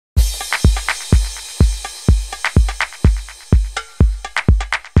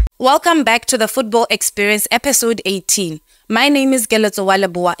Welcome back to the Football Experience, episode 18. My name is Kells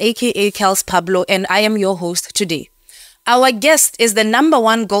Pablo, aka Kells Pablo, and I am your host today. Our guest is the number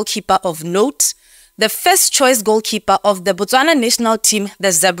one goalkeeper of note, the first choice goalkeeper of the Botswana national team,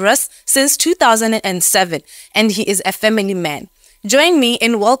 the Zebras, since 2007, and he is a family man. Join me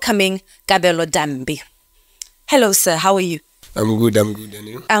in welcoming Kabelo Dambe. Hello, sir. How are you? I'm good, and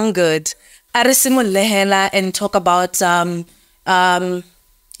you? I'm good. Arisimu lehela and talk about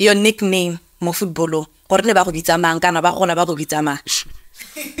your nickname, mo footballo. That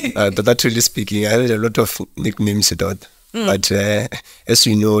really speaking, I had a lot of nicknames but as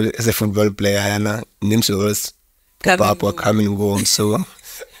you know, as a football player, names always pop up or come and go. So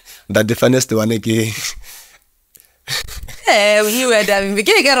that the funniest one again. You were damn big.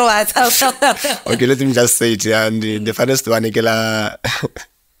 Okay, let me just say it. And the funniest one again.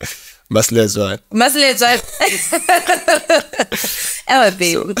 Muscles one.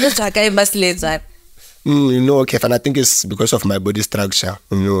 You know, Kevin, I think it's because of my body structure.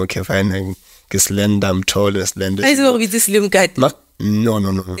 You know, Kevin, I'm slender, I'm tall and slender. I saw with this slim cat. No.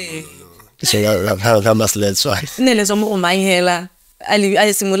 So how muscles one.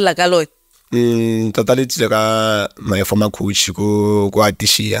 Totally, it's like my former coach go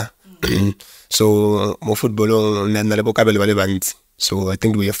Atishia. So more football, so I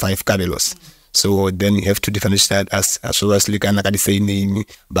think we have 5 Kabelos. So then you have to differentiate as well as like the same name,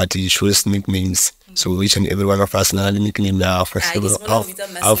 but it shows nicknames. So each and every one of us now nickname now.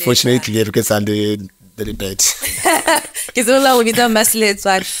 Unfortunately, because I'm the debate.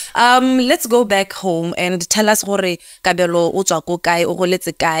 Let's go back home and tell us hore Kabelo o tswa ko kae o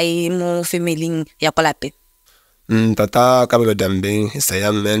goletse kae mo family ya kwa lapeng. Tata Kabelo Dambe is a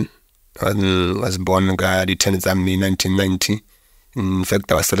young man. Was born the 10th of May 1990. In fact,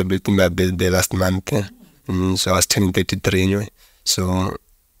 I was celebrating my birthday last month. So I was turning 33 anyway. So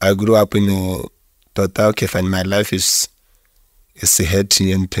I grew up in a total cave, and my life is a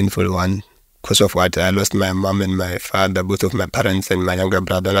heady and painful one. Because of what I lost my mom and my father, both of my parents and my younger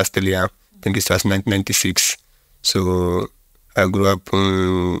brother last year. I think it was 1996. So I grew up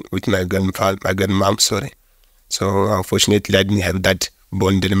with my grandmom, sorry. So unfortunately, I didn't have that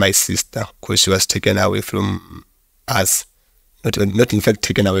bond with my sister because she was taken away from us. Not in fact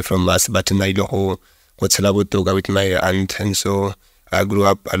taken away from us, but in Idaho, with my aunt, and so I grew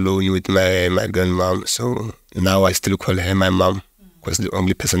up alone with my grandmom. So now I still call her my mom, because the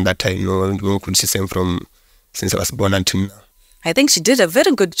only person that I know who could see same from since I was born until now. I think she did a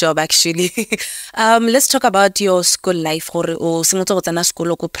very good job, actually. Let's talk about your school life, or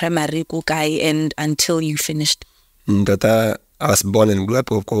school primary and until you finished. I was born and grew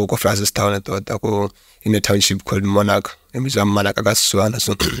up in Francis Town in a township called Monarch. So I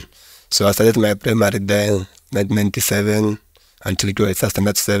started my primary there in 1997 until it was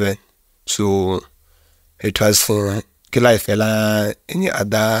standard 7. So it was life any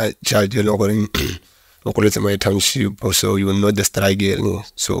other child in my township. Also, you know the strike.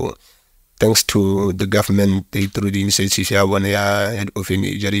 So thanks to the government, they through the initiative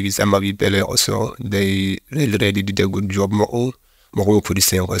also they really did a good job.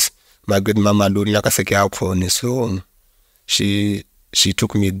 My good mama so she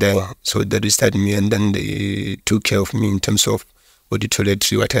took me there. So they registered me and then they took care of me in terms of body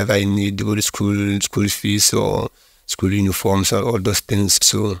toiletry, whatever I need, go to school fees or school uniforms or all those things.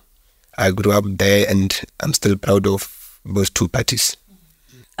 So I grew up there and I'm still proud of both two parties.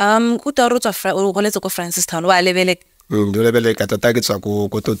 Francis Town,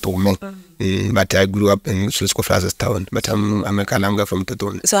 but I grew up in Francis Town, but I'm a Kalanga from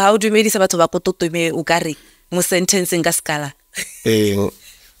Toton. So how do you make this about Totome Ugari? Mo sentence in Gascala.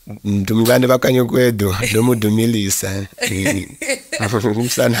 Dumilane bakanyo kwedo, domo dumilisa.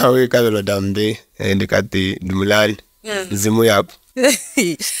 Sana hawe Kabelo Dambe, ndikati Dumilane, zimu yap.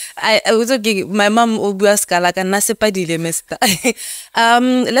 I was okay. My mom obuaskala kana sepadile mesta.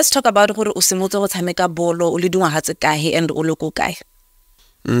 Let's talk about gore o semotse go tshameka bolo o le dingwa hatse kae and o le go kae.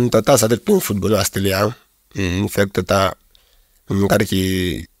 Tata started playing football last year. In fact, tata nkare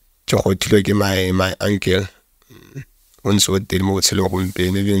ke tshogotile ke my uncle. Once what did mo tshelo go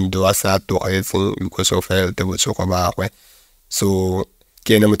mpene even though I sa to because of health the botsogo ba gwe. So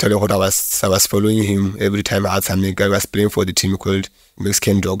I was following him every time I was playing for the team called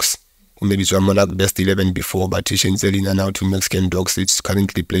Mexican Dogs. Maybe it's one of the best 11 before, but he's in now to Mexican Dogs. It's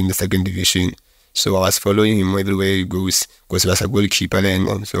currently playing the 2nd division. So I was following him everywhere he goes because he was a goalkeeper,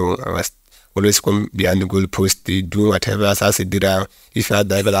 and so I was always come behind the goal post, do whatever as I said. If I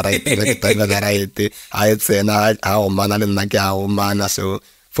dive right, I say, so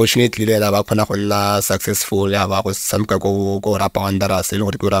fortunately le ba khona go nna successful ya ba go samka go rapa Wanderers le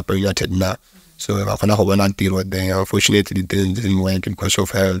go rapa United na. So ba khona go bona tiro there. Unfortunately didn't work because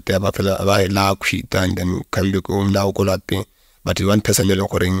of health. Ba phela ba la quit and then come back home now go latte. But one person le go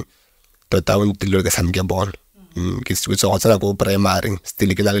tota o ntilo ke samke ball. Ke se go tsena go primary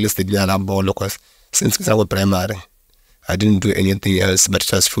still ke na le stadium la ball because since ke sa go primary I didn't do anything else but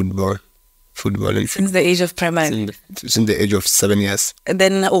just football. Since the age of primary? Since the age of 7 years. And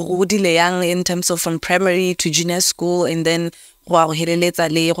then young in terms of from primary to junior school, and then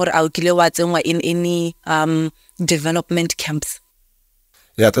in any development camps?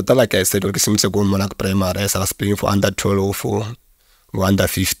 Yeah, total like I said, since I go Monaco primary, I was playing for under 12 or under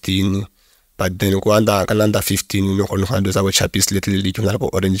 15. But then go under 15, you know, on those our chappies little league,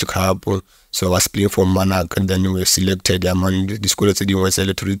 Orange Cup. So I was playing for Monaco, and then we were selected among the school that was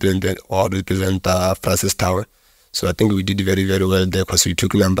to represent Francis Tower. So I think we did very, very well there because we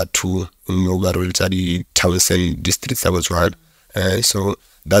took number 2 in overall the Townsend districts that was one. So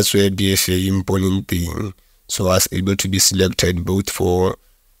that's where BFA important thing. So I was able to be selected both for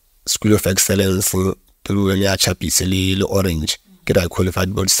School of Excellence through any chappies, Orange. I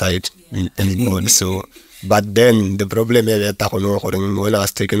qualified both sides and so but then the problem is that when I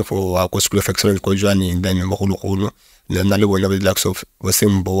was taken for School of Excellence and then I was of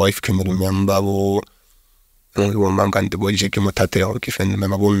wife can remember and the boy Jackie Motate can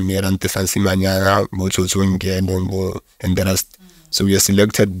remember me and the fancy mania and the rest. So we are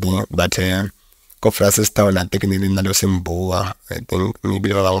selected but Francis Town and taken in another symbol. I think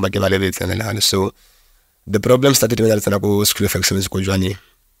maybe around so the problem started when I was at School of Excellence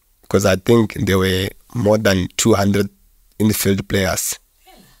because I think there were more than 200 infield players.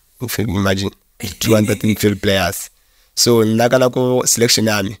 If you imagine 200 infield players. So Nagalako selection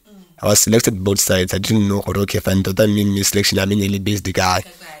army. I was selected both sides. I didn't know how to find that mean selection army nearly based the guy.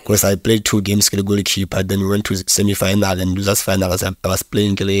 Because I played 2 games goalkeeper, then we went to semi-final and losers final. I was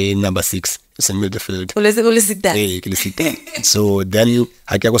playing number 6. Midfield. So then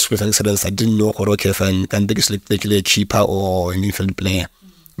I got School of Excellence. I didn't know how to find can take a keeper or an infield player.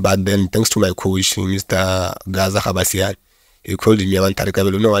 But then thanks to my coach, Mr. Gaza Habasian, he called me and said,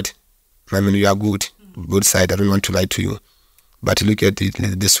 Kabelo, you know what? I mean, you are good. Good side. I don't want to lie to you. But look at it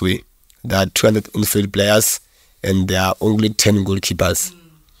this way. There are 200 infield players and there are only 10 goalkeepers.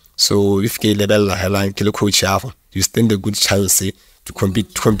 So if you level the coach, you stand a good chance to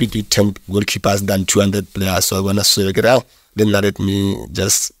compete with 10 goalkeepers than 200 players. So I want to say, then let me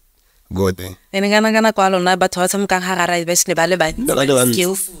just go there. And too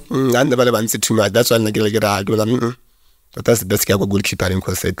much. That's why I get but that's the best guy goalkeeper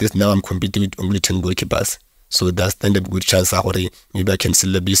because at least now I'm competing with only 10 goalkeepers. So that's then a good chance maybe I can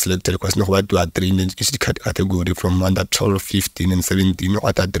still be selected because no what do I 3 in each category from under 12, 15 and 17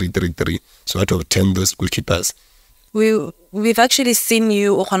 at 3. So out of 10 those goalkeepers. We've actually seen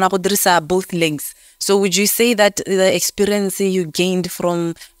you both legs. So would you say that the experience you gained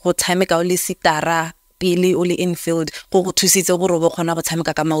from time only infield that really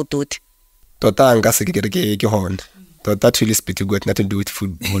pretty good, nothing to do with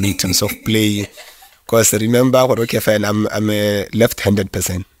football in terms of play. Because remember, okay, fine, I'm a left-handed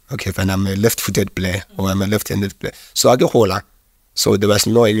person. Okay, fine, I'm a left-footed player or I'm a left-handed player. So I get hola. So there was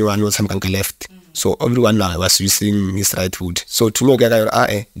no anyone who was left. So everyone now was using his right foot. So to me,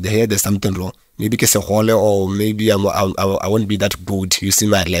 there's something wrong. Maybe it's a hole or maybe I won't be that good using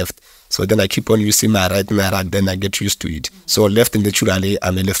my left. So then I keep on using my right, then I get used to it. So left and naturally,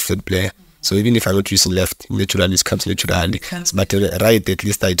 I'm a left-footed player. So even if I'm not using left, naturally it comes naturally. But right, at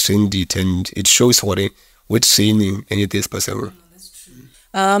least I trained it and it shows with training anything is possible.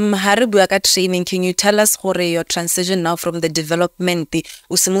 Training, can you tell us your transition now from the development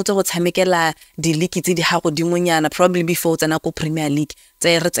probably before the Premier League?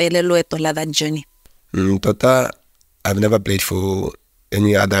 That journey. Tota, I've never played for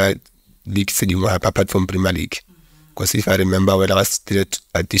any other leagues apart from Premier League. Because if I remember when I was still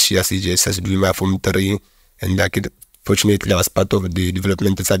at this year CJS, I was doing my Form 3 and fortunately I was part of the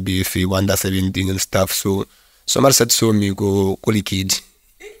development at BFA, under 17 and stuff. So someone said so me go kid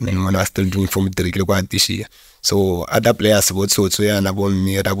when I was still doing Form 3 this year. So other players would so and about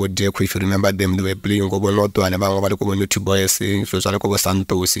me, about Jeko, if you remember them, they were playing Gobonoto and about 2 boys,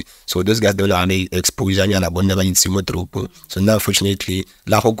 Santos. So those guys they were exposure and about never in Simotropo. So now fortunately,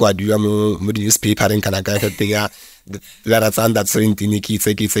 La Hoko do newspaper and Kanaka there are some that 17 kids,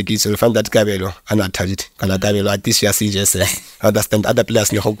 so found that Kabelo unattached. Kabelo at this year CJS. Understand other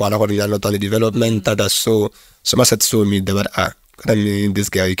players know not only development, that so much that so me they were this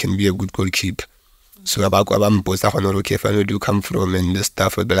guy can be a good goalkeeper. So about okay, where do you come from and this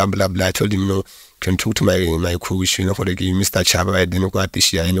stuff, blah blah blah. I told him, no, can talk to my coach, for the game, Mr. Chaba. I didn't go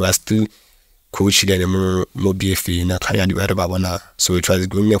this year, and I was still coaching and more BFA and I can't do about so it was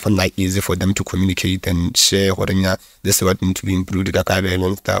going for like easy for them to communicate and share what this is what need to be improved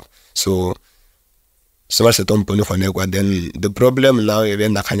and stuff. So much at one point for then the problem now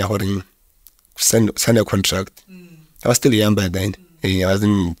even I can't send a contract. I was still young by then. I was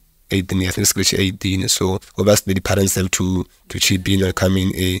in 18 years, I think 18. So obviously the parents have to chip in or come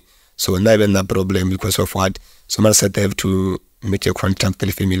in. So now even that problem because of what someone said they have to make a contract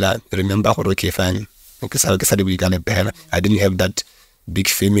with Milan. Remember, okay, fine. Because I didn't have that big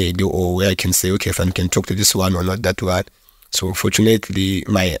family or where I can say, okay, fine, can talk to this one or not that one. So fortunately,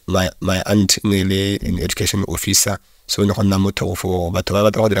 my aunt nearly an education officer. So no one motor for but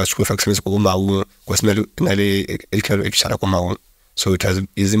other school factions was nearly education. So it was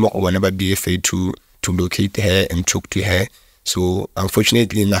easy more whenever BFA to locate her and talk to her. So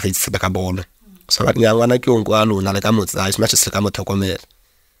unfortunately, nothing is like a ball. So right now, when I go alone, like I'm not as much as I'm not talking.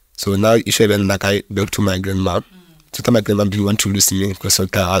 So now, if even like I built to my grandma, so my grandma didn't want to lose me because I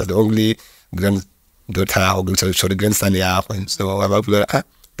was the only granddaughter or the grandson. So I'm like,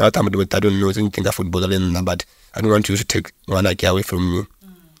 now I'm doing I don't know anything of football, but I don't want you to take one idea away from me.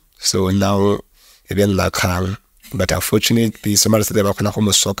 So now, even like but unfortunately, somebody said about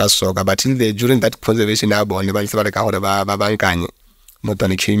almost soccer, but during that conservation album, the bank not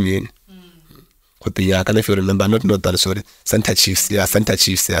only came in. I can if you remember, not sorry, Center Chiefs, Center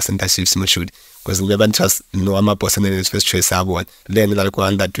Chiefs, much should because we never just know I'm a person in his first choice award. Then like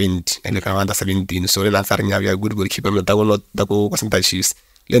under 20 and like under 17. So then after you have a good goalkeeper, that will not go Center Chiefs.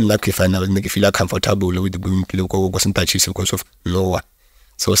 Then like if I now make you feel comfortable with the going to go Center Chiefs because of no one.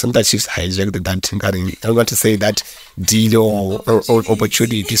 So Center Chiefs hijacked that. I'm going to say that deal or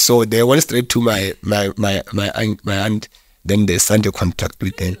opportunity. So they went straight to my aunt. Then they signed a contract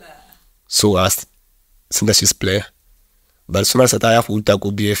with them. So as Center Chiefs player, but so much that I have to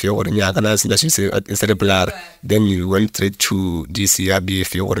go BFA or Yakana Center Chiefs instead of player. Then you went straight to DCR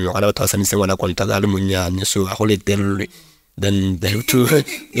BFA or another person say when I contact Alumunia. So I hold it then they have to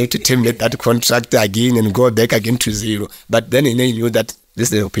terminate that contract again and go back again to zero. But then he knew that this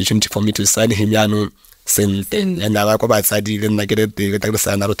is the opportunity for me to sign him, and I go outside even like the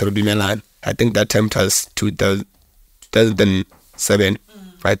sign out of Milan. I think that time was 2007,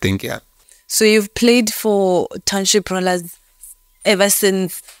 I think, yeah. So you've played for Township Rollers ever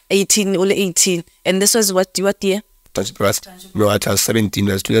since 18, and this was what year? Township Rollers? No, I was 17,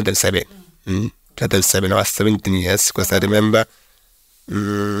 it was 2007. 2007, I was 17 years, because I remember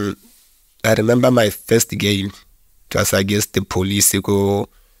my first game. It was against the police, go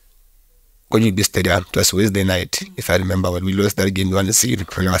to the stadium. It was Wednesday night, if I remember. When we lost that game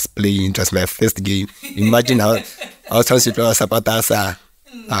 1-0 when I was playing. It was my first game. Imagine how Township Rollers supported us.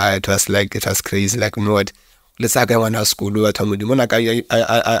 It was crazy. Like, you know what? Let's say I want to school. I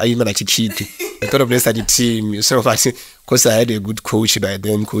even like cheat. I thought of this at the team. So, because I had a good coach by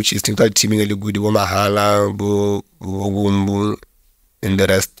then, coaches, team really good. Mahala, Bo, and the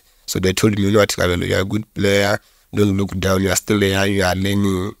rest. So they told me, you know what, Kabelo, you're a good player. Don't look down. You are still there. You are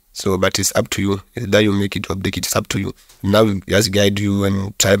learning. So, but it's up to you. It's that you make it or break it. It's up to you. Now, just guide you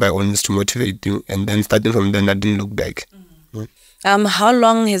and try by all means to motivate you. And then starting from then, I didn't look back. How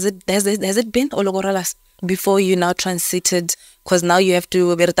long has it been Ologorolas before you now transited? Because now you have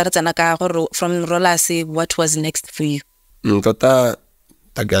to from Rollers. What was next for you? Like I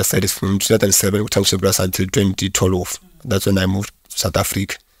said, it's from 2007 until 2012. That's when I moved to South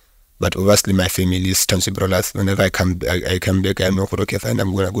Africa. But obviously my family is Township Rollers. Whenever I come back, I'm not okay, fine,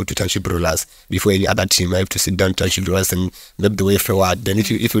 I'm going to go to Township Rollers. Before any other team, I have to sit down Township Rollers and map the way forward. Then if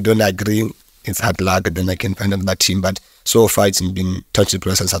you don't agree, it's hard luck, then I can find another team. But so far it's been Township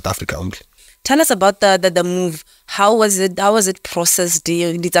Rollers in South Africa only. Tell us about the move. How was it processed?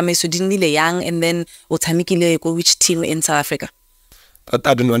 Did young and then which team in South Africa?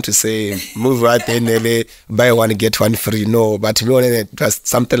 I don't want to say move right then buy one get one free. No, but it was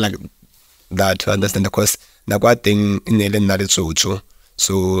something like that to understand because the thing in Ellen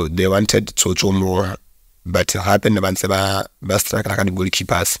so they wanted Tsotso more, but it happened once best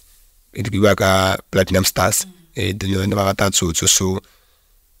goalkeepers. It be like a platinum stars. So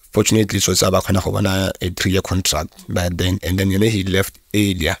fortunately, so it's about a 3-year contract by then, and then he left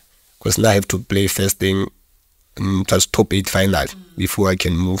earlier because now I have to play first thing. It was top 8 final before I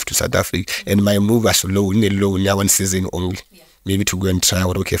can move to South Africa, and my move was low, now 1 season only. Maybe to go and try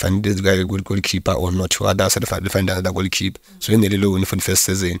out, okay, find this guy a good goalkeeper or not. To other side, find another goalkeeper. So in the low for the first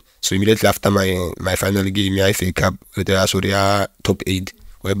season. So immediately after my final game, I FA Cup with the top 8.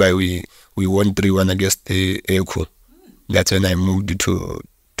 Whereby we we won 3-1 against the Echo. That's when I moved to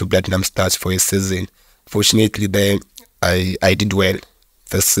Platinum Stars for a season. Fortunately, there I did well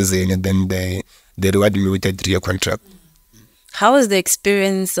first season, and then they rewarded me with a 3-year contract. How was the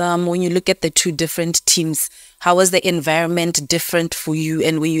experience when you look at the two different teams? How was the environment different for you,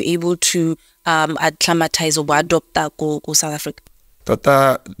 and were you able to acclimatize or adopt go South Africa?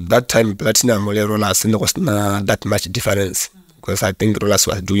 That time, Platinum or Rollers, and there was not that much difference, because I think Rollers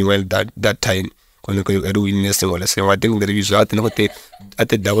was doing well that time. I think the result at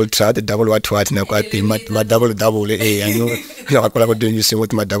the double what now got my double I know I doing you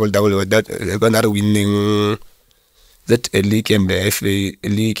what my double that another winning that a league and the FA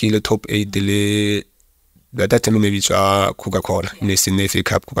league in the top 8 that time maybe Coca-Cola in the FA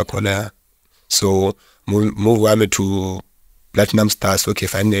Cup Coca-Cola. So move to Platinum Stars. Okay,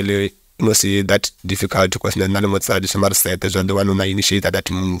 finally see that difficult because none of the Somerset is the one who initiated that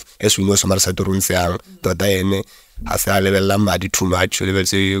move. As we know, Somerset runs out to then as a level lambadi too much, level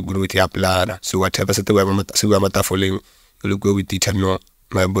say go with the plan. So whatever set the following, you'll go with it. No,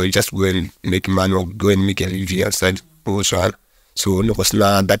 my boy, just go and make man or go and make a living outside. So no was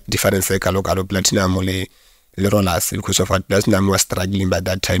not that difference like a local Platinum only. Rollers, because of what Platinum was struggling by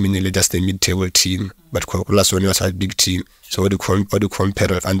that time in just a mid-table team, but Coca-Cola was a big team. So what do you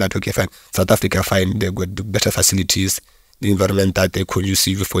compare and that okay fine. South Africa fine, they got better facilities, the environment that they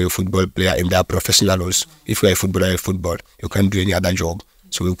conducive for a football player, and they are professionals. If you are a football, you can't do any other job.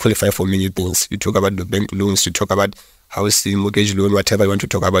 So we qualify for many things. You talk about the bank loans, you talk about housing, mortgage loan, whatever you want to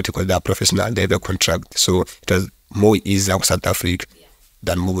talk about, because they are professional, they have a contract. So it was more easier for South Africa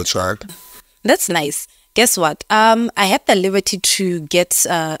than Botswana. That's nice. Guess what? I had the liberty to get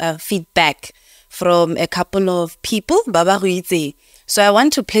feedback from a couple of people, Baba Ruize. So I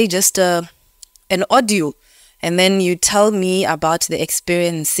want to play just an audio, and then you tell me about the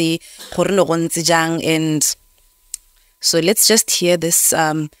experience. And so let's just hear this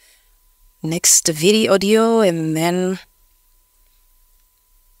next video audio, and then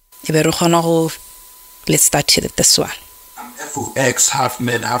let's start with this one. I'm FOX, half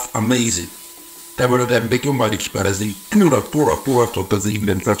men, half amazing. Kabelo Dambe Malik Parazi,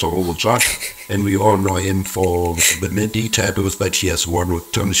 and we all know him for the many titles that he has won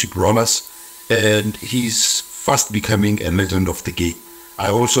with Championship Rollers, and he's fast becoming a legend of the game. I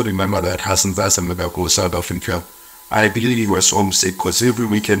also remember that Hassan Zasamega goes South Africa. I believe he was homesick because every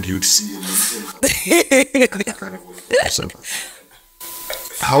weekend you'd see him.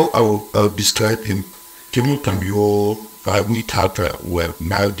 How I'll describe him, Kemu Tambio, we thought were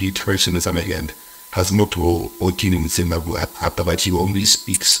now the person is again. Has not all in Zimbabwe after that he only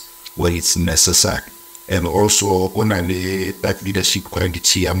speaks where it's necessary. And also when I that leadership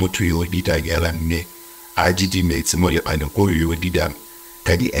quality I'm not really leader and I did make some more I know you did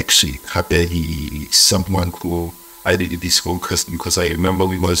that he actually happy he someone who I did this focus because I remember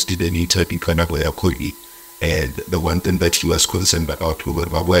we was did an interview kind of where and the one thing that he was concerned about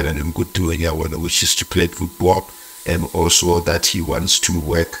well and good to which is to play football, and also that he wants to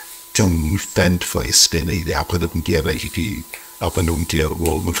work to fend for his family. They are put up in gear, basically, up and on the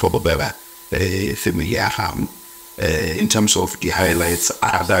world, much better. In terms of the highlights,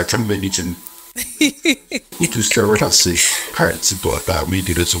 I can mention it was terrible. Parts about we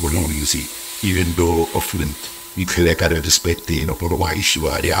did it so long, you see, even though often you feel like I don't expect the why issue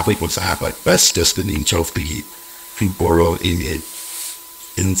are the other ones are, but that's just the nature of the football in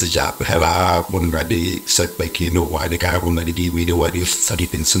the job. Have one ready set by why the guy won't let it we know what if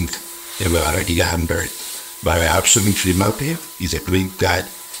studied in soon. They were already hampered. But I absolutely love him. He's a great guy,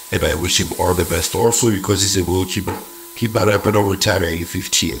 and I wish him all the best also because he's a goalkeeper. Keep that up and over retiring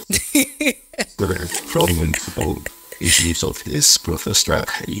 50 years.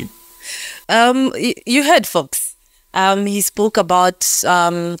 You heard, folks. He spoke about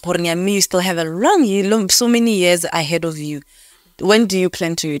you still have so many years ahead of you. When do you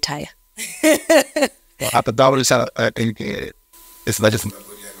plan to retire? At the double, I think it's not just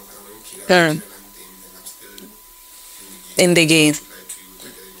in the game.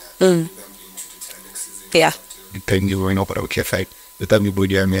 Yeah. Depending on what okay, fight. The time you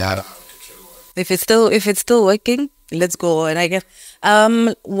put if it's still working, let's go. And I guess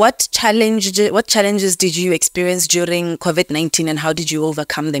what challenges did you experience during COVID-19 and how did you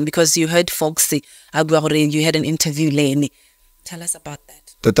overcome them? Because you heard folks say you had an interview Lane. Tell us about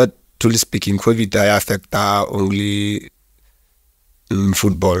that. That truly speaking, COVID affect only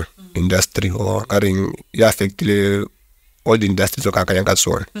football industry or affect all the industries of Kakayanga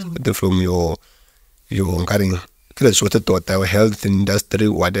from your our health industry,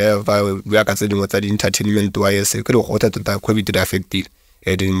 whatever we are considering what the entertainment wise, COVID affect it.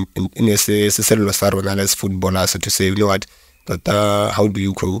 And in a as footballers to say, you know what, but how do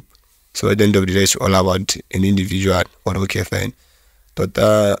you cope? So at the end of the day, it's all about an individual or okay fine. But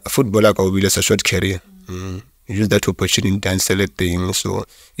footballer can be just a short career. Use that opportunity and select things. So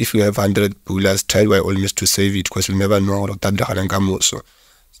if you have 100 pullers, try by all means to save it because you never know what that so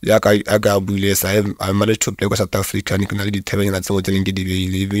I managed to play with South Africa and can determine that someone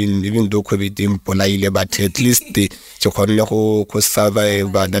even though COVID but at least the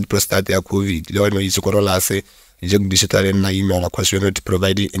survive that prostate COVID. Lord knows you say digital and email because you're not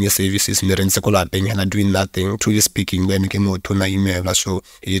providing any services in the secular thing and doing nothing. Truly speaking, then you came out to email. So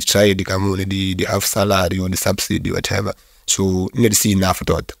you try the half salary or the subsidy, whatever. So you need to see enough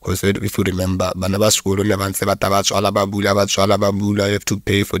thought because if you remember, Banaba school never say you have to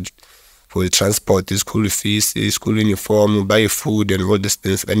pay for the transport, the school fees, the school uniform, buy food and all these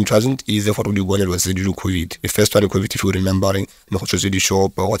things. And it wasn't easy for the one that was due to COVID. The first one COVID, if you remember, no the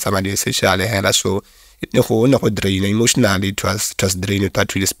shop or what somebody said, so it drain emotionally. It was drained,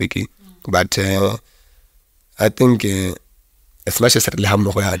 really speaking. But I think as much as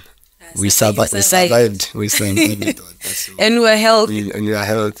we survived. And we're healthy. And you are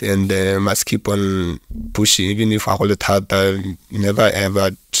healthy and must keep on pushing. Even if I hold it hard, never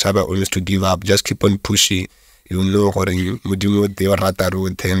ever try always to give up. Just keep on pushing. You know what you do. They are at the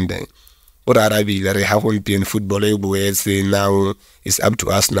road and what are I haven't been football now it's up to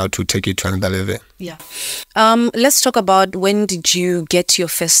us now to take it to another level. Yeah. Let's talk about when did you get your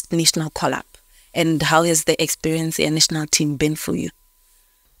first national call-up and how has the experience in national team been for you?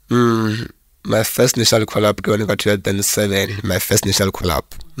 My first national call-up going to 2007. My first national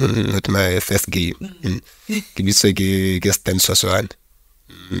call-up, not my first game. Give me against 10 so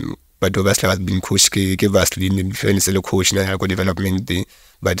but obviously I was being coached. Give us the coach and I got development.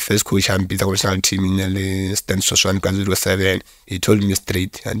 But first coach I'm the national team in the 10 so 07. He told me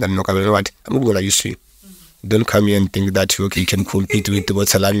straight, and then no, you know what, I'm going to use you. Don't come here and think that okay, you can compete with what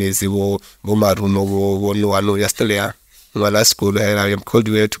Salani or Maroon or no, you're still there. Well, that's cool. I am called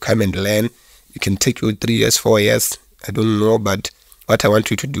you to come and learn. It can take you 3 years, 4 years. I don't know, but what I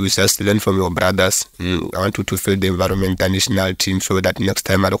want you to do is just learn from your brothers. I want you to feel the environment and national team so that next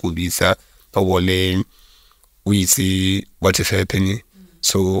time I will be we see what is happening.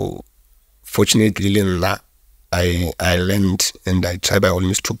 So, fortunately, I learned and I tried by all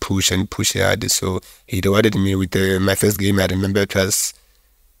means to push hard. So, he rewarded me with my first game. I remember it was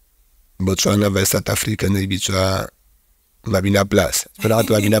Botswana vs South Africa, and Mabina Plus. But out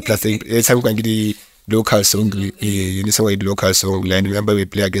Mabina Plus, some kind of local song, local song. I remember we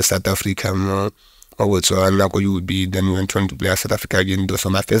play against South Africa. So you would be then we went on to play South Africa again.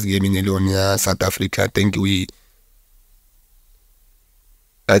 So my first game in Elonia, South Africa, I think we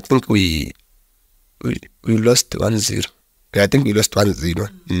lost 1-0. I think we lost 1-0.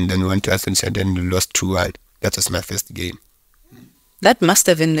 And then we went to Ascension and then we lost 2-1. That was my first game. That must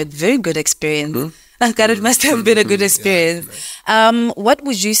have been a very good experience. God, it must have been a good experience. What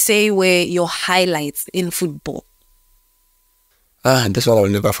would you say were your highlights in football? This one I'll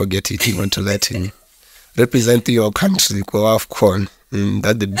never forget it. You want to let him represent your country, go off corn.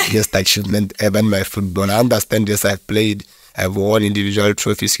 That's the biggest achievement ever in my football. I understand this. I've played. I've won individual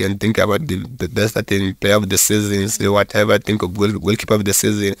trophies. You can think about the best player of the season, whatever. Think of goalkeeper of the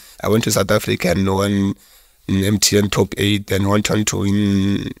season. I went to South Africa and won in MTN top 8 and went on to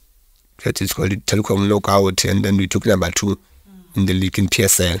win. It's called Telecom Knockout, and then we took number 2 in the league in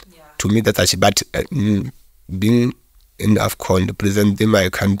PSL. Yeah. To me, that's actually, but being in AFCON, representing my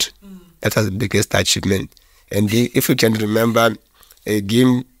country, that was the biggest achievement. And if you can remember a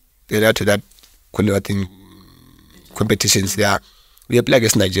game prior to that competitions, we played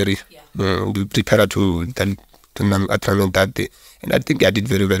against Nigeria. Yeah. We prepared to a tournament that day, and I think I did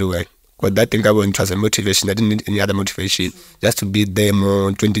very, very well. But that thing I went was a motivation. I didn't need any other motivation. Just to beat them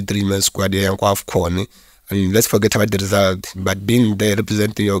on 23-man squad and go off corner. And let's forget about the result. But being there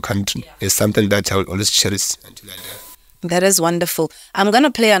representing your country is something that I will always cherish. That is wonderful. I'm going to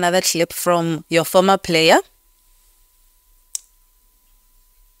play another clip from your former player.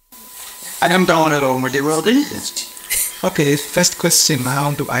 I am down at home with the world. Okay, first question,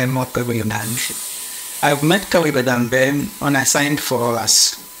 how do I know Kabelo Dambe? I've met Kabelo Dambe when I signed for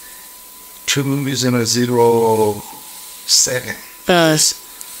us 2007.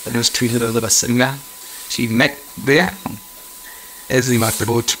 It was 2007. She met there as he was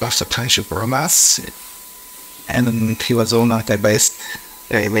about to have substantial from us. And he was all not the best.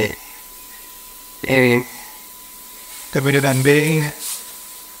 Kabelo Dambe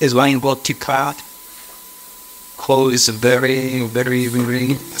is one about to card. Cole is very, very,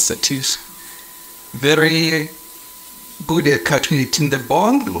 very assertive. Very good at calculating the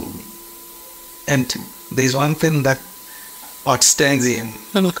ball. And there's one thing that outstands him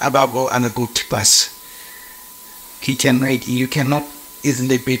above all other goalkeepers. He can rate. You cannot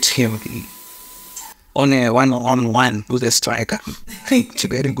easily beat him on a one-on-one with a striker. He's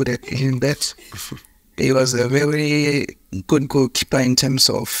very good at doing that. He was a very good goalkeeper in terms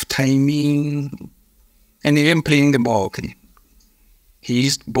of timing and even playing the ball. He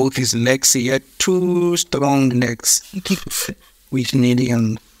used both his legs. He had 2 strong legs, which made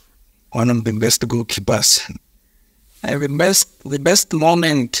him one of the best goalkeepers. And the best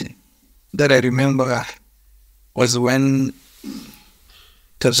moment that I remember was when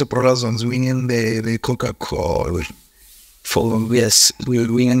Kells Pablo was winning the Coca-Cola for yes, we were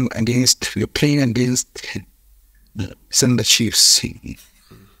playing against Sunday Chiefs.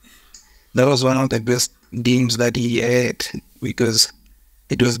 That was one of the best games that he had because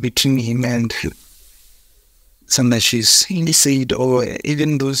it was between him and Sunday Chiefs. He said,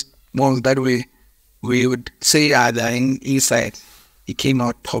 even those ones that we would say are inside, he came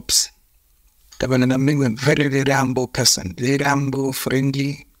out tops. Kabelo Dambe was a very, very humble person, very humble,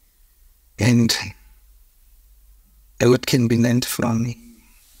 friendly, and what can be learned from me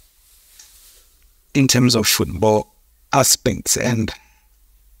in terms of football aspects and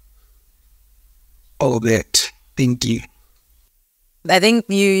all that. Thank you. I think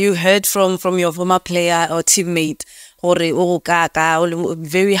you heard from your former player or teammate,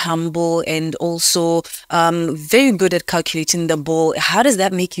 very humble and also very good at calculating the ball. How does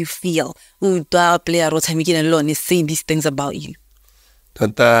that make you feel? Player alone saying these things about you.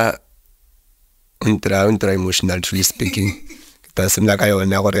 Ultra emotional, truly speaking. That's like I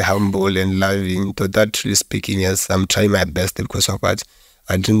was humble and loving. To that, truly speaking, yes, I'm trying my best because of that.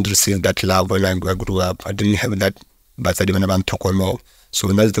 I didn't receive that love when I grew up. I didn't have that, but I didn't want to talk more. So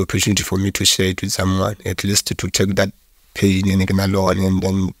that's the opportunity for me to share it with someone, at least to take that pain and alone and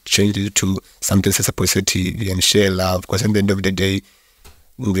then change it to something that's a positive and share love. Because at the end of the day,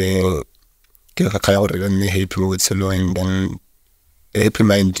 the happy with solo and then a happy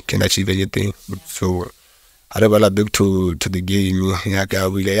mind can achieve anything. So I don't want back to the game.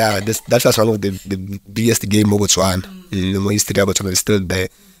 That was one of the biggest game of Botswana. The more history about Botswana is still there.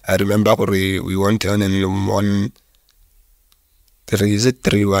 I remember we went on and won. Is it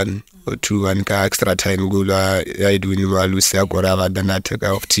 3-1 or 2-1? Extra time goal. I do lose. Then I took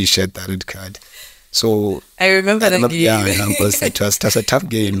off T-shirt, that red card. So I remember that game. Yeah, because it was a tough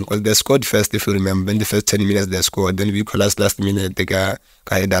game because they scored first, if you remember. In the first 10 minutes they scored. Then we collapsed last minute. The guy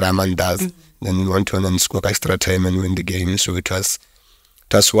Daraman does. Then we went on and scored extra time and win the game. So it was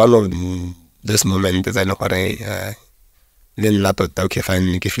one of those moments that I know what then I thought, okay, fine,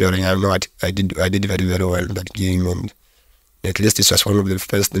 I know I did very, very well in that game, and at least it was one of the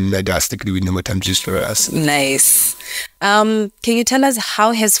first drastic winning times for us. Nice. Can you tell us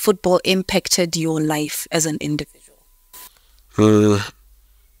how has football impacted your life as an individual?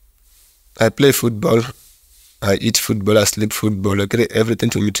 I play football. I eat football. I sleep football. Everything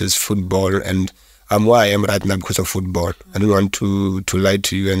to me is football, and I'm where I am right now because of football. I don't want to lie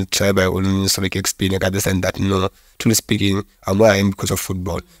to you and try by all means to explain this and that. No, truly speaking, I'm where I am because of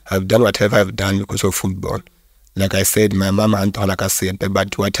football. I've done whatever I've done because of football. Like I said, my mom and all, like I said,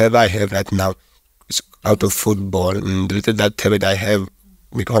 but whatever I have right now is out of football. And the little that habit I have,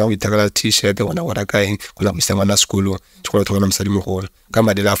 because we take a T-shirt, when I was school, come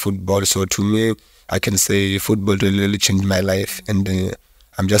I football. So to me, I can say football really changed my life, and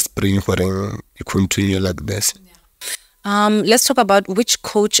I'm just praying for it continue like this. Let's talk about which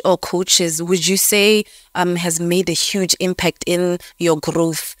coach or coaches would you say has made a huge impact in your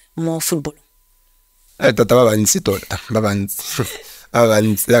growth more football? Starting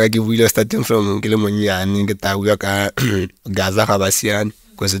from Kilemonyani, Gaza Habasian,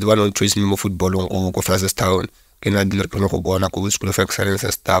 because the one who trains me more football on First Town. School of Excellence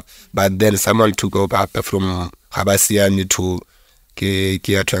and stuff. But then someone took over from Habasian to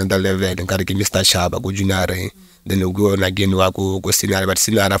another level and got Mr. Shaba, go Junare. Then we go on again, go Sinara, but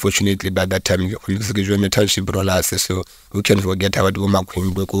Sinara, fortunately, by that time, you can township rollers, so we can forget our woman, go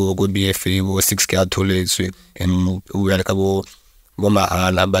BFA, or 6K toilets, and we are go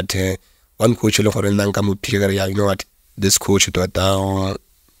Mama, but one coach, you know what, this coach to down.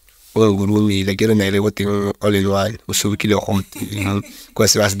 Well, like everything all in one, so we kill a home,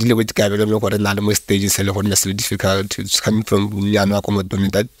 because I was dealing with Kabelo for another stages, and it's very difficult. It's coming from Yano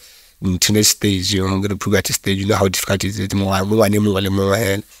that teenage stage, the puberty stage, you know how difficult it is. More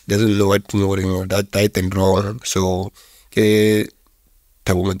doesn't know what to know that tight and wrong. So,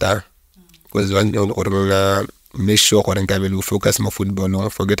 Tabumata was one or make sure Kabelo focus more football,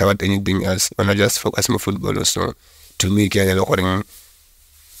 forget about anything else, and I just focus more football. So, to me ke le gore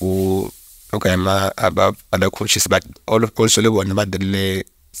okay about other coaches, but also le bona ba le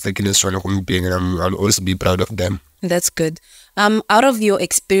second strong being, and I'll also be proud of them. That's good. Out of your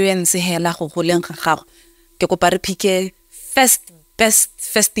experience hela go goleng ga gago ke kopa re pike first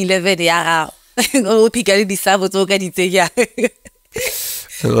 11 ya gago o pika le disabo tso ka ditseya.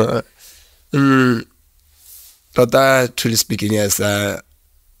 Truly speaking, yes, I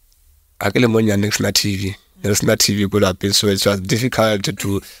can remember national TV. National TV could have been, so it was difficult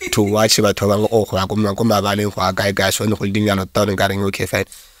to watch it. But okay, fine.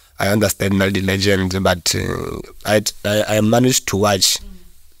 I understand all the legends, but I managed to watch.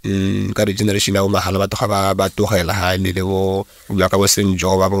 Kari generation na umahala ba to hela ha ni le wo ka bo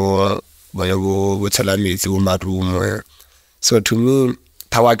senjoba bo tshela metsi o marumo. So to me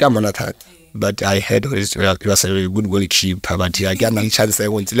tawaka mana that, but I heard it was a very good goalkeeper, but I get a chance I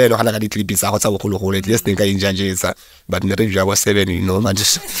want to learn how to clip is out of hole at least think I enjoy, but the review was 7, you know, I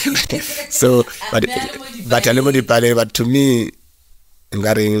just so but but to me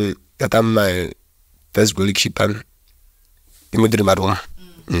regarding that I'm my first goalkeeper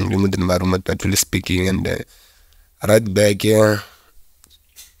actually speaking, and right back here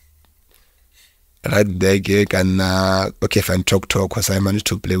can okay fine talk because I managed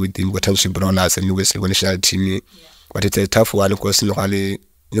to play with him potential brawlers and West national team, but it's a tough one because normally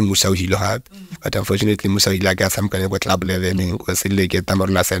Musa Hilo had, but unfortunately Musa Hilo got some kind of club level because he get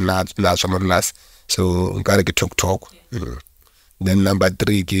Tamorlas and not Somorlas, so gotta get talk. Then number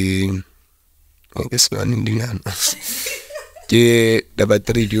 3 this one in the number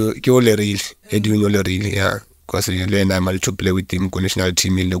 3 you only real Edwin only real, yeah, because you learn I'm to play with him national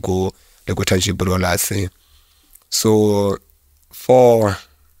team in the go potential brawlers. So 4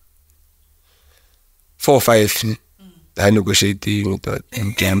 or 5 I negotiating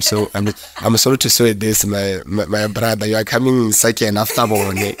with him. So I'm sorry to say this, my brother, you are coming second after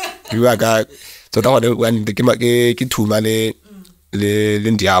one. You are got so that when the game to male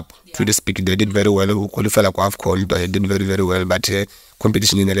Lindiap to the speak, they did very well. Who qualified like AFCON, but they did very well. But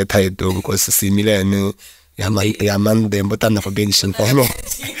competition in the title because similar and man them but I'm for bench and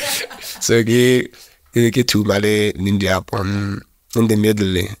so get to Malay Lindiap in the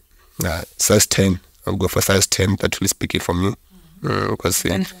middle size 10. I'll go for size 10, actually speaking from you. Because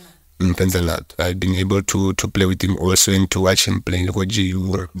I've been able to play with him also and to watch him playing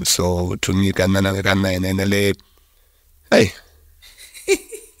GU. So to me, hey,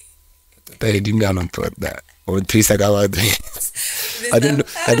 they didn't know that. Or 3 seconds. I don't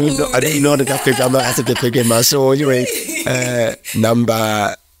know the graphic. I'm not asking to pick him. So anyway,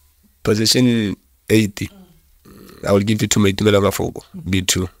 number position 80. I will give it to my developer for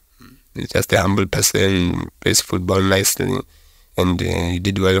B2. He's just a humble person, plays football nicely, and he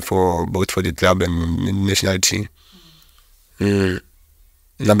did well for both for the club and the national team.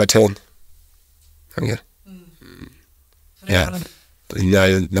 Number 10. Okay. Yeah.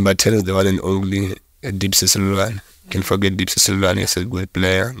 Number 10 is the one and only Deep Silvan. Can forget Deep Silvan. He's a good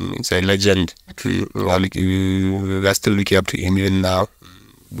player. He's a legend. We are still looking up to him even now.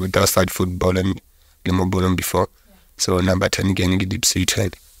 We started football and game of ball before. So number 10 again, Deep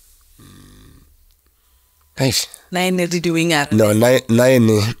Silvan. Nice. 9 is doing it. No, 9.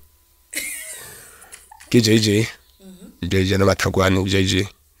 JJ. JJ number 1. JJ.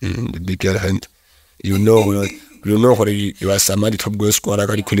 The big girl hand. You know what you are somebody top goal scorer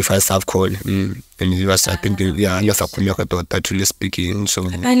that qualifies AFCON. And you was I think yes actually speaking. So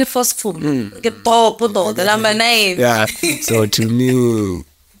and first food. Get top the number 9. Yeah. So to me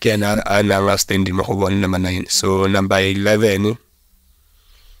can I never stand in number 9. So number 11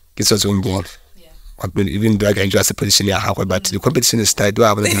 it's also on board. Even though I can just a position here, but the competition is tight. Do I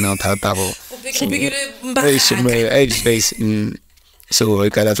have age space? So I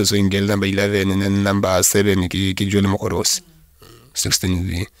can also in girl number 11 and then number 7 Kijoli Mokoros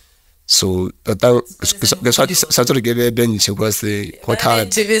 16. So that's what Saturday gave a bench was hot hard.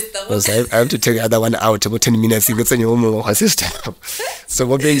 Because I have to take the other one out about 10 minutes. You get your sister. So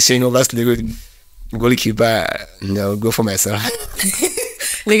what being saying of us goalkeeper, no, go for myself.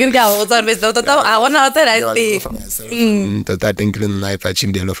 We can go I want to tell I think that England life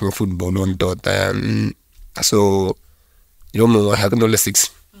achieved a lot of football on dot. So you know I have no 6.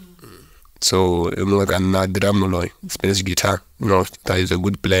 So you know I can drum Spanish guitar. You know that is a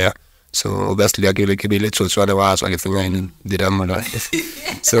good player. So obviously I can be let's also otherwise I can the drum.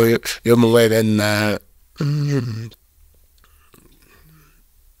 So you know when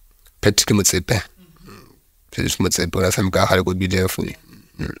Patrick Mutsepe. Patrick Mutsepe as I'm going to be there for you.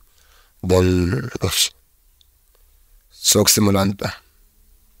 Then Soxy Molanta.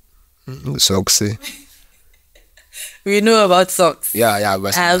 Soxy. We know about socks. Yeah,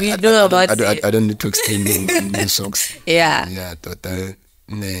 but we know about I don't need to explain the socks. Yeah. Yeah,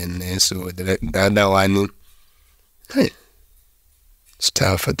 so the other one, hey, it's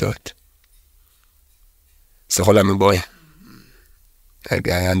tough for that. So hold on, my boy.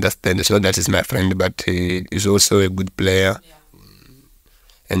 I understand. It's not that he's my friend, but he's also a good player. Yeah.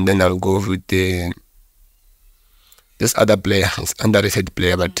 And then I'll go with this other player. He's underrated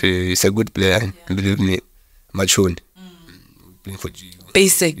player, but he's a good player. Yeah. Believe me, Machon. Playing for GU.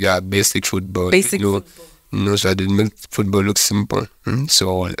 Basic. Yeah, basic football. Football. So I didn't make football look simple.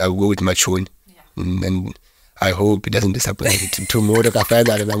 So I'll go with Machon. Yeah. And I hope it doesn't disappoint tomorrow.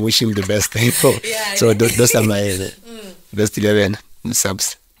 And I'm wishing him the best. So those are my best 11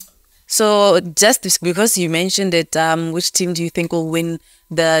 subs. So just because you mentioned it, which team do you think will win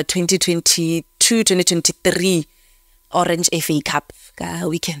the 2022-2023 Orange FA Cup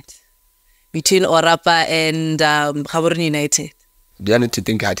weekend between Orapa and Gaborone United? Do I need to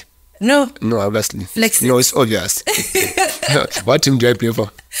think hard? No, obviously. Flexi. No, it's obvious. What team do I play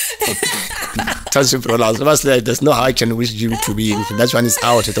for? There's no how I can wish you to be. That one is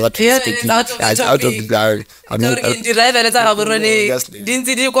out. It's out of the ground.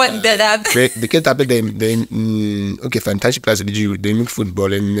 Because okay, fantastic players they make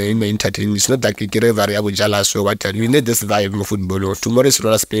football and in entertain. It's not like a variable jealous or what. You need this vibe of football. Tomorrow's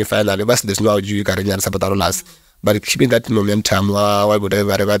rollers play final. There's no how you can support rollers. But keeping that momentum,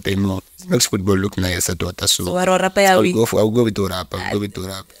 whatever they know, makes football look nice at what. So I'll go with Orapa.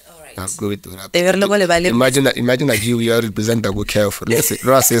 Imagine that you are representing go careful. Let's say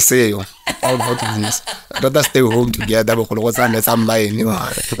how to this. Rather stay home together. All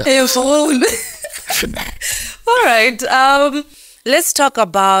right. Let's talk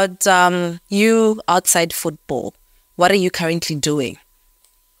about you outside football. What are you currently doing?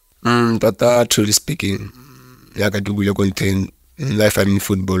 But truly speaking, like I do will contain life and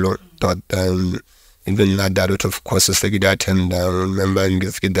football. But even at that, lot of courses like that, and remember in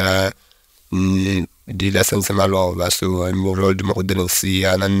the lessons in my love, so I'm more than see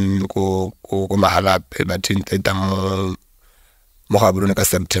and then go mahala, but in Mohabrunaka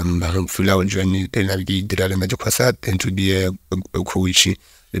September, full out journey, then I did a magic passat and to be a coach.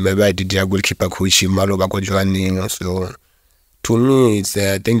 Remember, I did a goalkeeper coach in Maloba joining. So to me, it's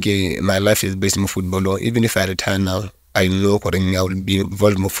I think my life is based on football. Even if I retire now, I know I will be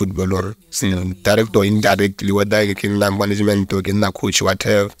involved in football, or direct or indirectly, whether I can management or can coach,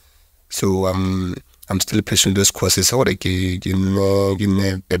 whatever. So I'm still pursuing those courses, so I can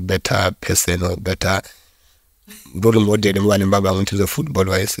a better person or better role model than one in Baba into the football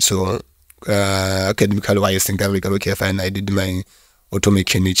wise. So academical wise, I think okay, fine. I did my auto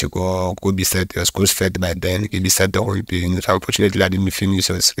mechanic go be set. I was course fed by then. It be set the whole thing. Unfortunately, I didn't finish.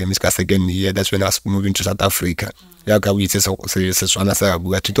 So it's again year. That's when I was moving to South Africa. We can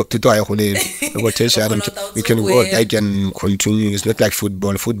go. I can continue. It's not like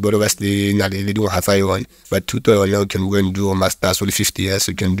football. Football obviously they don't have one. But tutor you can go and do a master's only 50 years.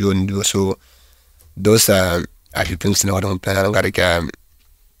 You can do and do. So those are things now I don't plan.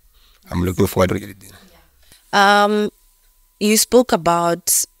 I'm looking forward to it. You spoke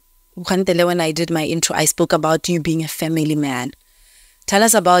about when I did my intro. I spoke about you being a family man. Tell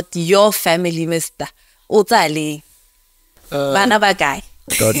us about your family, Mister Otali. Guy.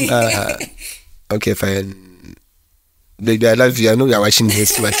 Okay, fine. Baby, I love you. I know you're watching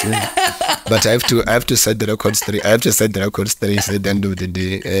this, but I have to set the record straight. I have to set the record straight at the end of the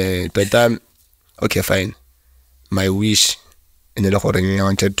day. But okay, fine. My wish in the I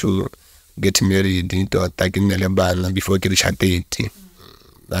wanted to get married into attacking the Lebanon before getting 80.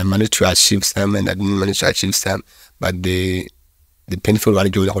 I managed to achieve some and I didn't manage to achieve some, but the painful one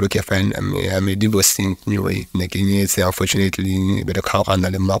is okay, fine. I'm a divorcing anyway. Unfortunately, but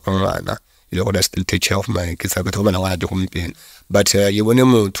I still take care of my kids. I got home and I want to home pain. But you want to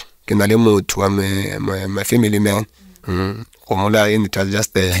move to my family man. It was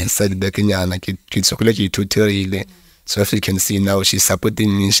just said the Kenyan kids to so if you can see now, she's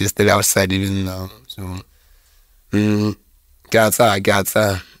supporting me. She's still outside even now. So,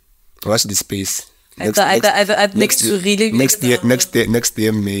 Gaza, watch the space. Next year,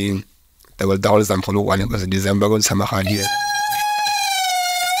 May. There will dollars and follow one because December goes summer here.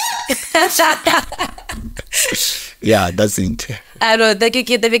 Yeah, that's it. I know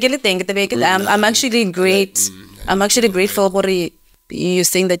I'm actually great. I'm actually grateful for you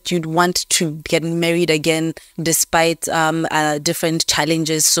saying that you'd want to get married again despite different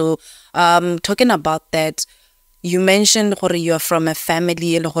challenges. So talking about that, you mentioned you're from a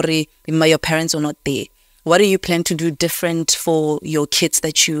family and your parents are not there. What do you plan to do different for your kids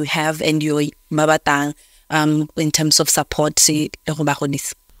that you have and your mabatang in terms of support?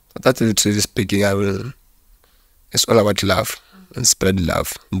 That's literally speaking. It's all about love and spread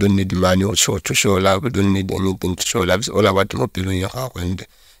love. You don't need money or to show love. You don't need anything to show love. It's all about more people in your heart. And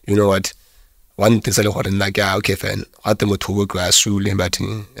you know what? One thing is like, okay, fine. I think to work with truly, but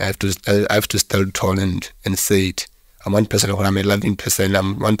I have to stand tall and say it. I'm one person I'm a loving person.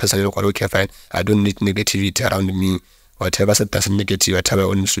 I'm one person okay, fine. I don't need negativity around me. Whatever that's negative, whatever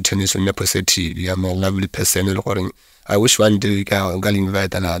on is positive. I'm a lovely person. I wish one day we can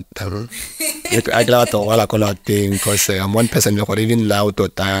invite another. I got all I call out thing because I'm one person even now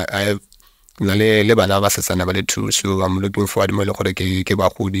thought I have too, so I'm looking forward to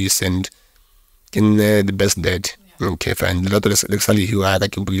hoodies and in the best dad. Okay, fine. A lot of actually who I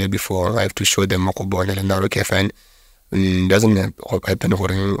like to be before. I have to show them and now okay, fine. Doesn't happen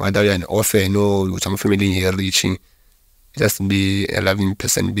for him. Whether you're an orphan or some family here reaching. Just be a loving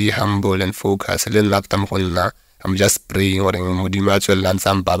person, be humble and focused. I'm just praying or you might well learn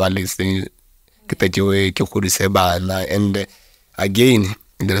some Baba listening. And again,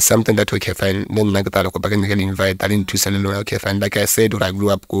 there's something that we can find. Then I can invite into Salino. Okay, fine. Like I said, when I grew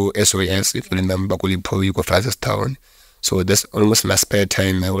up, go SOS, if you remember, go Francis Town. So that's almost my spare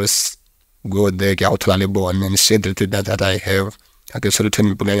time. I always go there, get out to Alibon and share the that I have. I can sort of turn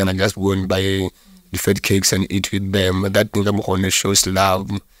people and I just go and buy the fed cakes and eat with them. That thing I'm shows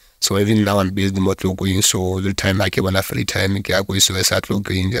love. So even now I'm busy more going. So the time I keep on a free time, I go so I start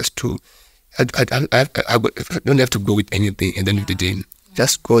going just to. I don't have to go with anything at the end of the day.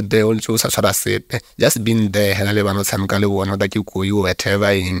 Just go there also, as I said. Just being there and I live on some kind of one that you go, you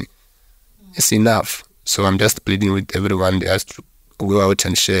whatever in. It's enough. So I'm just pleading with everyone just to go out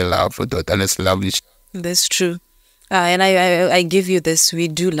and share love for that. And it's lovely. That's true. And I give you this. We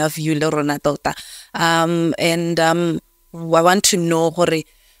do love you, Lorona Tota. And I want to know,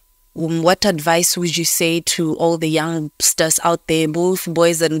 what advice would you say to all the youngsters out there, both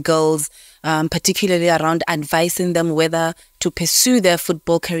boys and girls, particularly around advising them whether to pursue their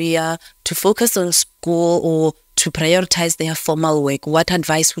football career, to focus on school, or to prioritize their formal work? What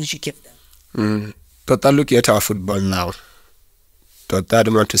advice would you give them? Total, look at our football now. Total, I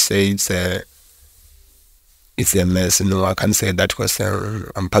don't want to say it's a mess. No, I can't say that because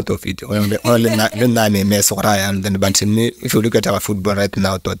I'm part of it. Only not a mess or I am. But if you look at our football right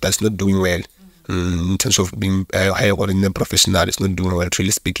now, that's not doing well. In terms of being higher or in the professional, it's not doing well,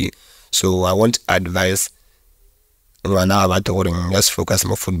 truly speaking. So I want advice now about just focus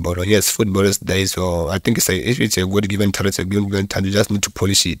on football. Yes, football is there. So I think if it's a good given talent, you just need to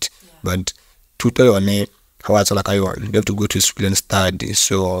polish it. Yeah. But to tell you how it's like you have to go to school and study.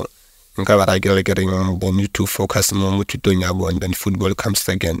 So they need to focus more on what you're doing and then football comes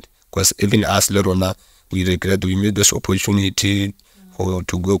second. Because even us, Lerona, we regret we made this opportunity or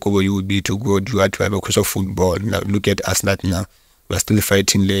to go where you would be to go do it because of football. Now look at us now. We're still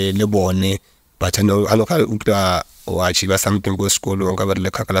fighting the born. But I know or achieve something go school or cover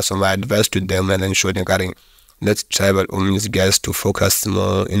the so my advice to them and then show them let's try by all means guys to focus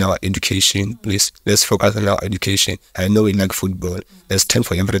more in our education, please. Let's focus on our education. I know we like football. There's time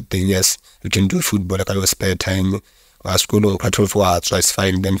for everything, yes. We can do football, like I spare time. Our school or patrol for arts, so it's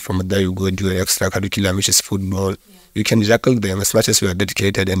fine. Then from there you go do an extra curriculum, which is football. Yeah. You can jackal them as much as you are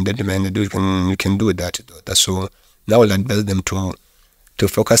dedicated and determined. You can do that. So now I'll advise them to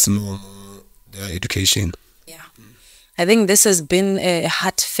focus more on their education. Yeah. I think this has been a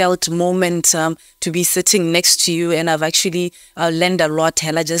heartfelt moment to be sitting next to you, and I've actually learned a lot,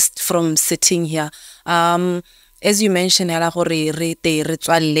 Hela, just from sitting here. As you mentioned, Hela,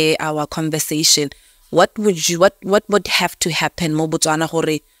 our conversation. What would have to happen mo Botswana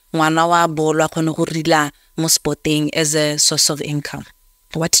gore ngwana wa bolo a khone go rila mo sporting as a source of income?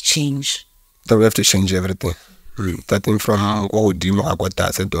 What change? We have to change everything. Starting from what do you know about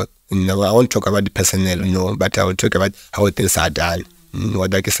that? I won't talk about the personnel, but I will talk about how things are done.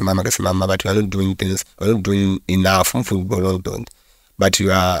 What I guess mama, but we are not doing things, we're not doing enough from football. But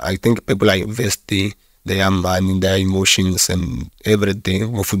I think people are investing their money, their emotions and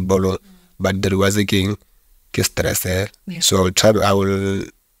everything for football. But there was again stress there. Yeah. So I will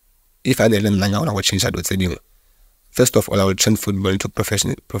if I didn't I will change that with you. First of all, I will turn football into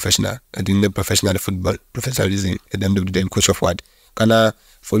professional. I think the professional football, professionalism at the end of the day, because of what?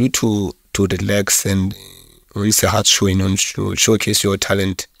 For you to relax and release your heart showing on showcase your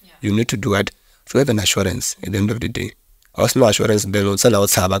talent, you need to do it. So have an assurance at the end of the day. Also no assurance then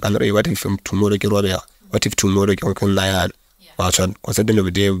what if tomorrow you can lie on? Because at the end of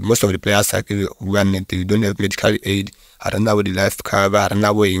the day, most of the players you don't have medical aid, I don't know the life cover, I don't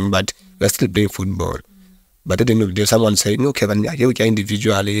know but we're still playing football. But at the end of the day, someone said, no, Kevin, you can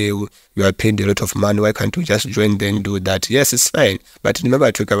individually, you are paid a lot of money. Why can't you just join then do that? Yes, it's fine. But remember,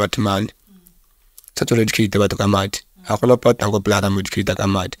 I talk about money. That's already created about Kamad. I call up and go blood and would create a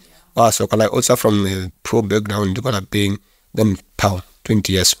Kamad. Also, also from a pro background, you're going to pay them pound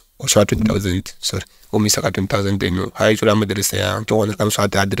 20 years or so 20,000. So, almost 20,000. Then, I should have the say, I don't want to come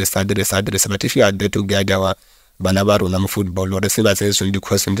short address. But if you are there to guide our Banabaro football or the same as the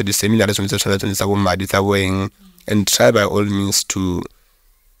question to the seminar is away and try by all means to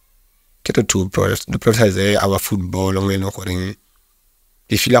get to the process our football on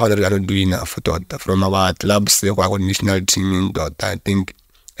if you are not doing enough from our clubs, our national team, I think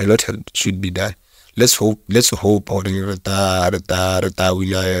a lot should be done. Let's hope or we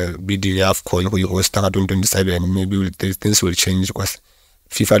are bidding AFCON we will start on 27 maybe things will change because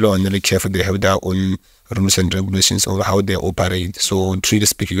FIFA law and really careful, they have their own rules and regulations over how they operate. So truly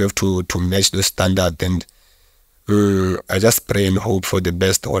speaking, you have to match the standard and I just pray and hope for the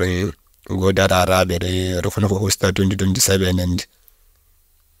best or go that host 2027 and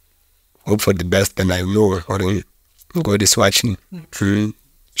hope for the best, and I know or God is watching.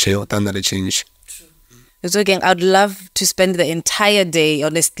 Change. It's okay. I'd love to spend the entire day,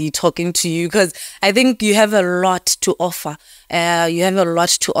 honestly, talking to you because I think you have a lot to offer. You have a lot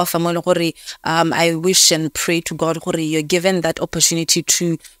to offer. I wish and pray to God you're given that opportunity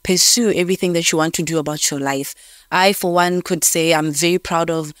to pursue everything that you want to do about your life. I, for one, could say I'm very proud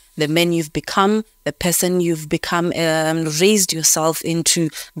of the man you've become, the person you've become, raised yourself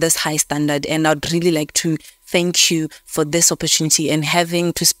into this high standard. And I'd really like to thank you for this opportunity and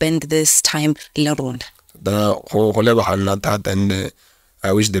having to spend this time around. And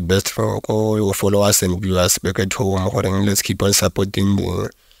I wish the best for all your followers and viewers back at home. Let's keep on supporting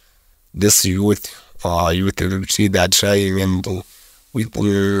this youth to see that trying and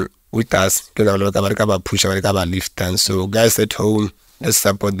with us, push our lift. And so guys at home, let's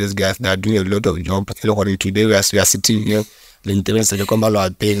support these guys that are doing a lot of job. Today we are sitting here,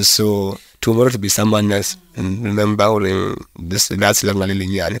 so tomorrow to be someone else. And remember this that's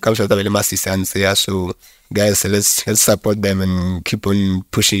so guys, let's support them and keep on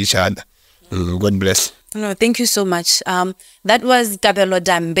pushing each other. God bless. No, thank you so much. That was Kabelo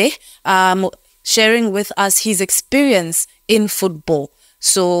Dambe sharing with us his experience in football.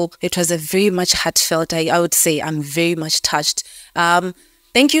 So it was a very much heartfelt. I would say I'm very much touched.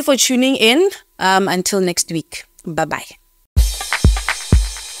 Thank you for tuning in. Until next week. Bye-bye.